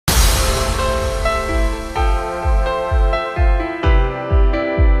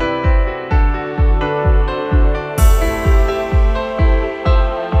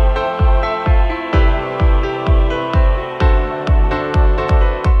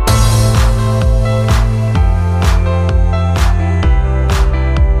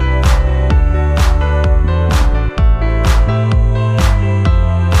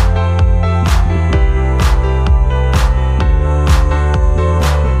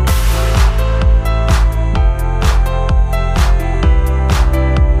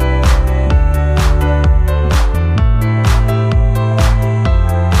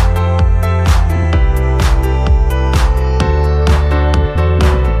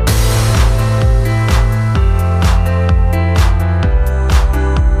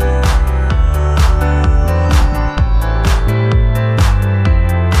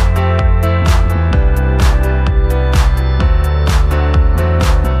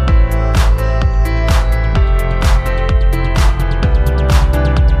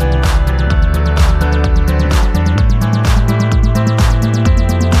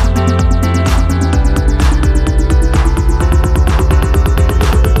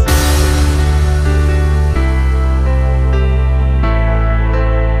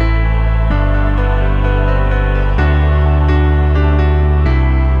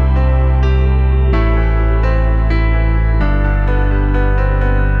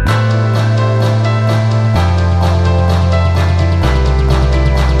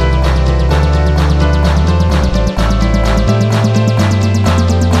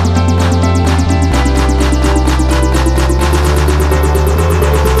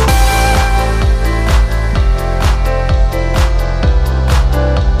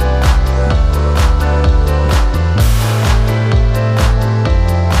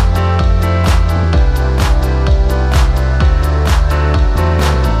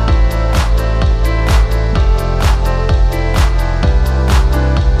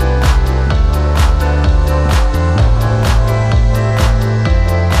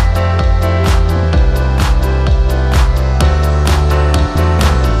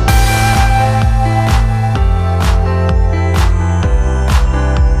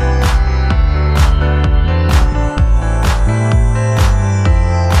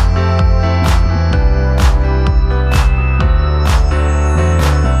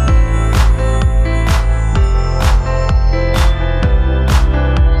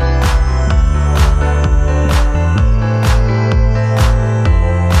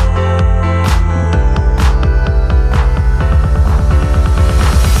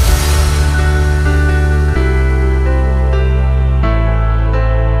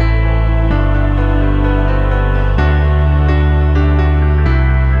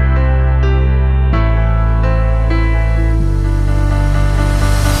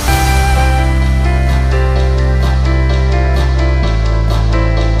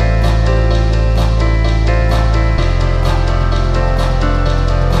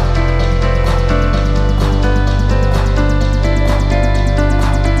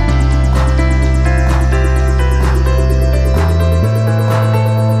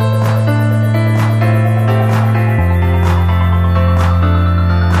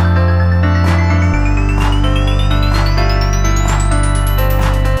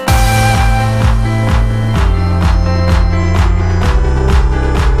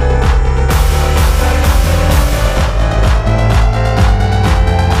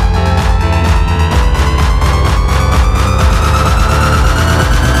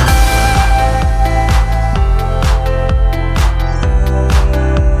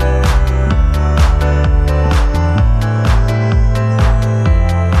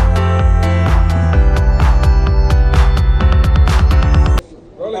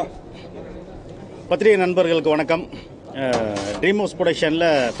பத்திரிகை நண்பர்களுக்கு வணக்கம். Dream house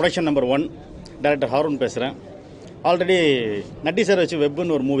production number 1 director Haroon பேசுகிறேன். ஆல்ரெடி நட்டி சார் வச்சு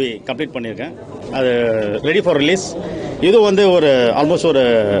வெப்னு ஒரு மூவி கம்ப்ளீட் பண்ணியிருக்கேன். அது ரெடி ஃபார் ரிலீஸ். இது வந்து ஒரு ஆல்மோஸ்ட் ஒரு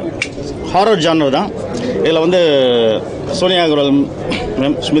ஹாரர் ஜானர் தான். இதில் வந்து சோனியா அகர்வால்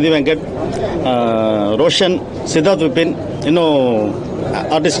மேம், ஸ்மிருதி வெங்கட், ரோஷன், சித்தார்த் விபின், இன்னும்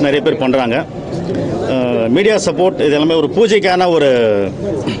ஆர்டிஸ்ட் நிறைய பேர் பண்ணுறாங்க. மீடியா சப்போர்ட் இது எல்லாமே ஒரு பூஜைக்கான ஒரு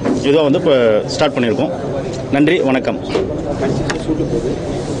இதுவாக வந்து இப்போ ஸ்டார்ட் பண்ணியிருக்கோம். நன்றி, வணக்கம்.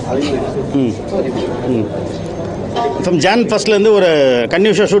 ஃப்ரம் ஜான் ஃபர்ஸ்ட்லேருந்து ஒரு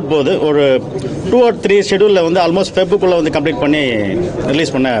கன்டினியூஸாக ஷூட் போகுது. ஒரு 2 or 3 ஷெடியூலில் வந்து ஆல்மோஸ்ட் ஃபெப்ருக்குள்ளே வந்து கம்ப்ளீட் பண்ணி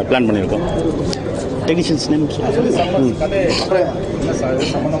ரிலீஸ் பண்ண பிளான் பண்ணியிருக்கோம். டெக்னீஷியன்ஸ் நேம்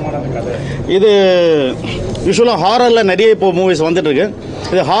இது யூஸ்வலாக ஹாரரில் நிறைய இப்போ மூவிஸ் வந்துட்டுருக்கு.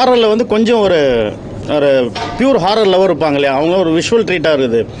 இது ஹாரரில் வந்து கொஞ்சம் ஒரு பியூர் ஹாரர் லவர் இருப்பாங்க இல்லையா, அவங்க ஒரு விஷுவல்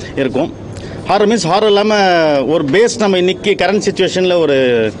ட்ரீட்டாக இருக்கும். ஹாரர் மீன்ஸ் ஹாரர் இல்லாமல் ஒரு பேஸ் நம்ம இன்றைக்கி கரண்ட் சுச்சுவேஷனில்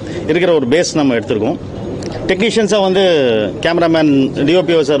இருக்கிற ஒரு பேஸ் நம்ம எடுத்திருக்கோம். டெக்னீஷியன்ஸாக வந்து கேமராமேன்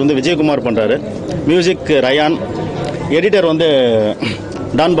டிஓபிஓ சார் வந்து விஜயகுமார் பண்ணுறாரு. Music rayon. எடிட்டர் வந்து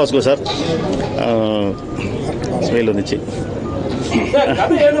டான் பாஸ்கோ சார். ஸ்மெயில் வந்துச்சு.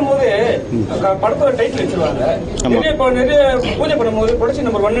 கதை எழுதும்போது படத்தோட டைட்டில் வச்சிருவாங்க. நிறைய பூஜை பண்ணும்போது ப்ரொடக்ஷன்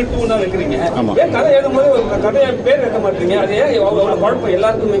நம்பர் 1 2 தான் வைக்கிறீங்க. கதை எழுதும்போது கதையை பேர் வைக்க மாட்டீங்க. அது குழப்பம்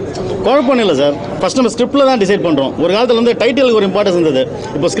எல்லாருக்குமே குழப்பம் இல்லை சார். ஃபர்ஸ்ட் நம்ம ஸ்கிரிப்டில் தான் டிசைட் பண்ணுறோம். ஒரு காலத்தில் வந்து டைட்டிலுக்கு ஒரு இம்பார்ட்டன்ஸ் இருந்தது.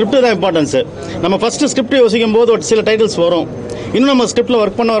 இப்போ ஸ்கிரிப்ட் தான் இம்பார்ட்டன்ஸ். நம்ம ஃபர்ஸ்ட் ஸ்கிரிப்ட் யோசிக்கும் போது ஒரு சில டைட்டில்ஸ் வரும். இன்னும் நம்ம ஸ்கிரிப்டில்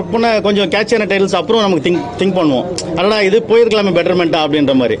ஒர்க் பண்ண கொஞ்சம் கேட்சியான டைட்டில்ஸ் அப்புறம் நமக்கு திங்க் பண்ணுவோம். அதனால் இது போயிருக்கலாமே பெட்டர்மெண்ட்டா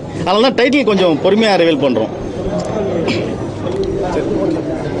அப்படின்ற மாதிரி. அதனால தான் டைட்டில் கொஞ்சம் பொறுமையாக ரிவீல் பண்ணுறோம்.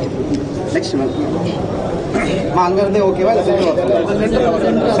 நெக்ஸ்ட் மேம் அங்க இருந்து ஓகேவா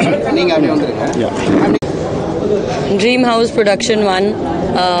நீங்க அப்படியே வந்துருங்க. Dream House Production 1,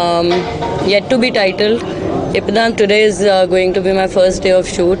 yet to be titled. Ipdan today is going to be my first day of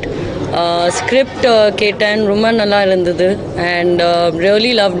shoot. Script Ketan Rumma nalla irundhathu and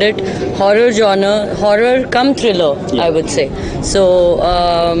really loved it. Horror genre, horror cum thriller, yeah. I would say. So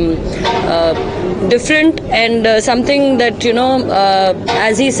different and something that, you know,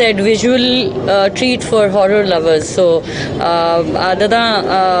 as he said, visual treat for horror lovers. So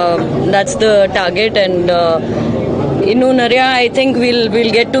that's the target. And in Unaria, I think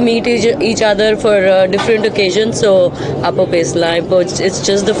we'll get to meet each other for different occasions. So upper baseline, it's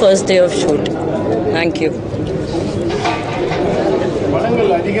just the first day of shoot. Thank you.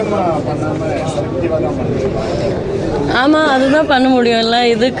 ஆமாம், அதுதான் பண்ண முடியும்ல.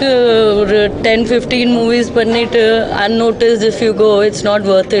 இதுக்கு ஒரு 10-15 movies பண்ணிட்டு unnoticed if you go, it's not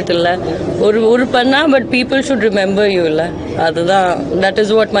worth it. இல்லை, ஒரு பண்ணால் but people should remember you. இல்லை, அதுதான், that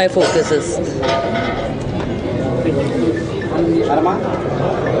is what my focus is.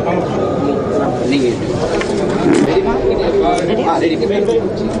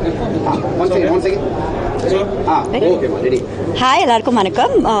 Hi, எல்லாருக்கும்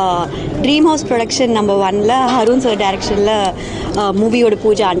வணக்கம். ட்ரீம் ஹவுஸ் ப்ரொடக்ஷன் நம்பர் 1ல் ஹருண் சார் டைரக்ஷனில் மூவியோட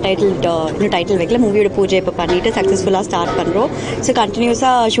பூஜை இன்னும் டைட்டில் வைக்கல. மூவியோட பூஜை இப்போ பண்ணிவிட்டு சக்ஸஸ்ஃபுல்லாக ஸ்டார்ட் பண்ணுறோம். ஸோ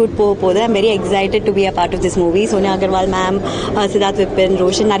கண்டினியூஸாக ஷூட் போகுது. I'm very excited to be a part of this movie. Sonia Agarwal ma'am, Siddharth Vipin,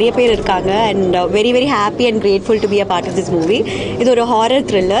 Roshan, நிறைய பேர் இருக்காங்க. And very very happy and grateful to be a part of this movie. இது ஒரு horror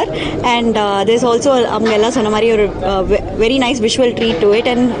thriller and there's also, அவங்க எல்லாம் சொன்ன மாதிரி, ஒரு very nice visual treat to it.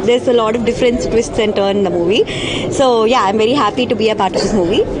 And there's a lot of different twists and turn இந்த movie. So yeah, I'm very happy to be a part of this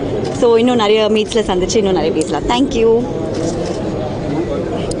movie. So இன்னும் நிறைய மீட்ஸில் சந்திச்சு இன்னும் நிறைய பேசலாம். தேங்க்யூ.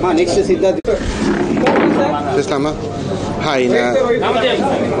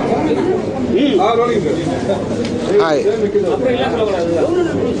 ஹாய்,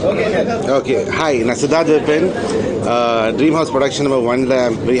 ஓகே, ஹாய், நான் Siddharth Vipin. Dream house production number 1ல்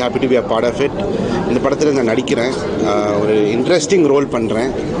I'm very happy to be a part of it. இந்த படத்தில் நான் நடிக்கிறேன். ஒரு இன்ட்ரெஸ்டிங் ரோல்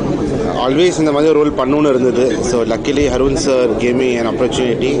பண்ணுறேன். ஆல்வேஸ் இந்த மாதிரி ரோல் பண்ணணுன்னு இருந்தது. So luckily Harun sir gave me an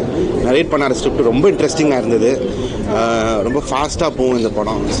opportunity. Narrate பண்ண ஸ்கிரிப்ட் ரொம்ப இன்ட்ரெஸ்டிங்காக இருந்தது. ரொம்ப ஃபாஸ்ட்டாக போகும் இந்த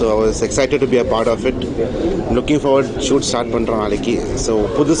படம். So I was excited to be a part of it. Looking forward. Shoot start பண்ணுறோம் நாளைக்கு. ஸோ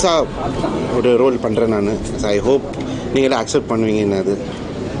புதுசாக ஒரு ரோல் பண்ணுறேன் நான். ஸோ ஐ ஹோப் நீங்களே அக்செப்ட் பண்ணுவீங்கன்னு அது.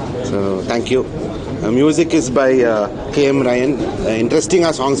 So thank you. Music is by KM Ryan.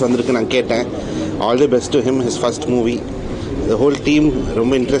 இன்ட்ரெஸ்டிங்காக சாங்ஸ் வந்திருக்கு, நான் கேட்டேன். All the best to him, his first movie. The whole team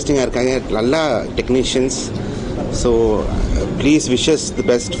ரொம்ப இன்ட்ரெஸ்டிங்காக இருக்காங்க, நல்லா technicians. So please wishes the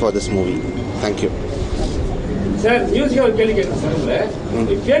best for this movie. Thank you sir. Music ஒரு கேள்வி கேட்டேன் சார்.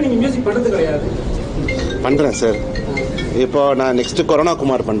 இப்போ நீங்கள் மியூசிக் பண்ணுறது கிடையாது? பண்ணுறேன் சார். இப்போ நான் நெக்ஸ்ட்டு கொரோனா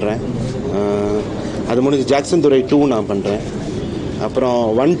குமார் பண்ணுறேன். அது முடிஞ்சு ஜாக்சன் துரை 2 நான் பண்ணுறேன். அப்புறம்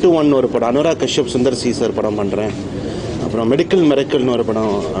 1 to 1 ஒரு படம், அனுராக் கஷ்யப் சுந்தர் சி சார் படம் பண்ணுறேன். அப்புறம் மெடிக்கல் மிரக்கல்னு ஒரு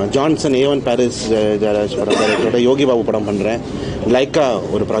படம், ஜான்சன் ஏவன் பாரிஸ் ஜெயராஜ் படம் டைரக்டரோட யோகி பாபு படம் பண்ணுறேன். லைக்கா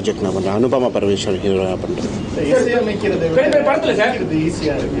ஒரு ப்ராஜெக்ட் நான் பண்ணுறேன், அனுபமா பரமேஸ்வர் ஹீரோவாக பண்ணுறேன்.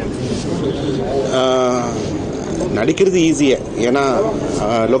 நடிக்கிறது ஈஸியே, ஏன்னா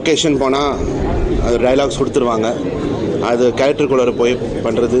லொக்கேஷன் போனால் அது டைலாக்ஸ் கொடுத்துருவாங்க, அது கேரக்டருக்குள்ளே போய்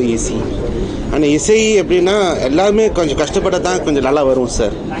பண்ணுறது ஈஸி. ஆனால் இசை எப்படின்னா எல்லாருமே கொஞ்சம் கஷ்டப்பட தான் கொஞ்சம் நல்லா வரும்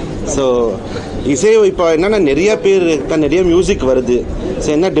சார். ஸோ இசை இப்போ என்னென்னா நிறைய பேர் இருக்கா, நிறைய மியூசிக் வருது. ஸோ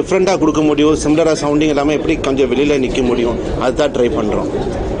என்ன டிஃப்ரெண்ட்டாக கொடுக்க முடியும், சிம்லராக சவுண்டிங் எல்லாமே எப்படி கொஞ்சம் வெளியில் நிற்க முடியும், அதுதான் ட்ரை பண்ணுறோம்.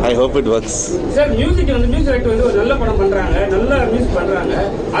 I hope it works. Sir music music director ஒரு நல்ல படம் பண்றாங்க, நல்ல மியூசிக் பண்றாங்க,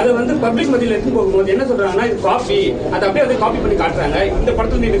 அதை பப்ளிக் மத்தியில் எடுத்து போகும்போது என்ன சொல்றாங்கன்னா இது காப்பி, அதை அப்படியே காப்பி பண்ணி காட்டுறாங்க, இந்த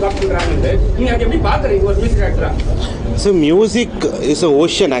படத்துல நீங்க காப்பி பண்றாங்க. நீங்க அதை எப்படி பாக்குறீங்க ஒரு மியூசிக் டைரக்டரா? So music is a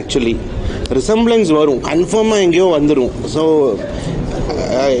ocean actually. Resemblance வரும், கன்ஃபார்மாக எங்கேயோ வந்துடும். ஸோ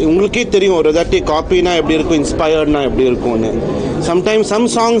உங்களுக்கே தெரியும் ஒரு தாட்டி காப்பினா எப்படி இருக்கும், இன்ஸ்பயர்ட்னா எப்படி இருக்கும்னு. சம்டைம்ஸ் சம்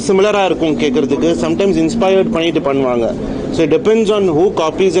சாங்ஸ் சிமிலராக இருக்கும் கேட்குறதுக்கு, சம்டைம்ஸ் இன்ஸ்பயர்ட் பண்ணிட்டு பண்ணுவாங்க. So it depends on who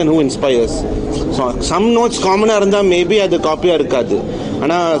copies and who inspires. So some notes காமனாக இருந்தால் மேபி அது காப்பியாக இருக்காது,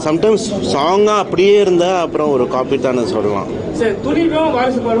 ஆனால் சம்டைம்ஸ் சாங்காக அப்படியே இருந்தால் அப்புறம் ஒரு காப்பி தானே சொல்லலாம். சார் துணிவும்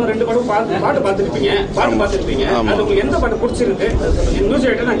வாரிசு படம் ரெண்டு படம் பாட்டு பார்த்துருப்பீங்க, எந்த பாட்டு பிடிச்சிருக்கு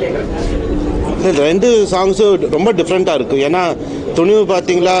மியூசிக் நான் கேட்குறேன். ரெண்டு சாங்ஸும் ரொம்ப டிஃப்ரெண்ட்டாக இருக்கும். ஏன்னா துணிவு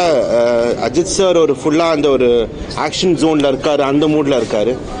பார்த்தீங்களா, அஜித் சார் ஒரு ஃபுல்லாக அந்த ஒரு ஆக்ஷன் ஜோனில் இருக்கார், அந்த மூடில்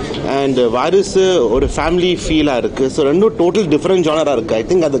இருக்கார். அண்ட் வாரிசு ஒரு ஃபேமிலி ஃபீலாக இருக்குது. ஸோ ரெண்டும் டோட்டல் டிஃப்ரெண்ட் ஜானராக இருக்குது. ஐ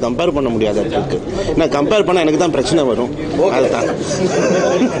திங்க் அதை கம்பேர் பண்ண முடியாது இருக்கு. நான் கம்பேர் பண்ணால் எனக்கு தான் பிரச்சனை வரும். அதுதான்.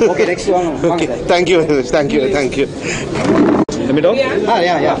 ஓகே, நெக்ஸ்ட் வாங்க. Okay, thank you thank you thank you.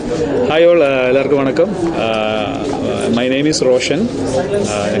 Hi all, எல்லாருக்கும் வணக்கம். My name is Roshan.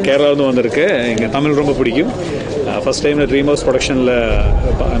 கேரளாவிலேருந்து வந்திருக்கு. இங்கே தமிழ் ரொம்ப பிடிக்கும். ஃபஸ்ட் டைம் ட்ரீம் ஹவுஸ் ப்ரொடக்ஷனில்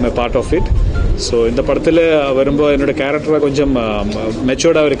I'm a part of it. So இந்த படத்தில் வரும்போது என்னோடய கேரக்டராக கொஞ்சம்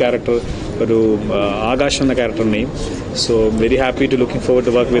மெச்சூர்டாக ஒரு கேரக்டர், ஒரு ஆகாஷ் என்ற character name. So very happy to looking forward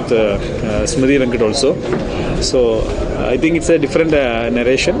to work with Smriti Venkat also. So I think it's a different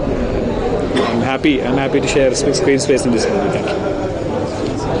narration. I'm happy to share screen space in this movie. Thank you.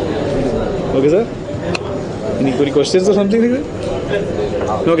 Okay, sir? Any questions or something like that?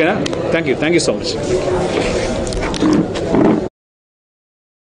 Okay, na? Thank you so much.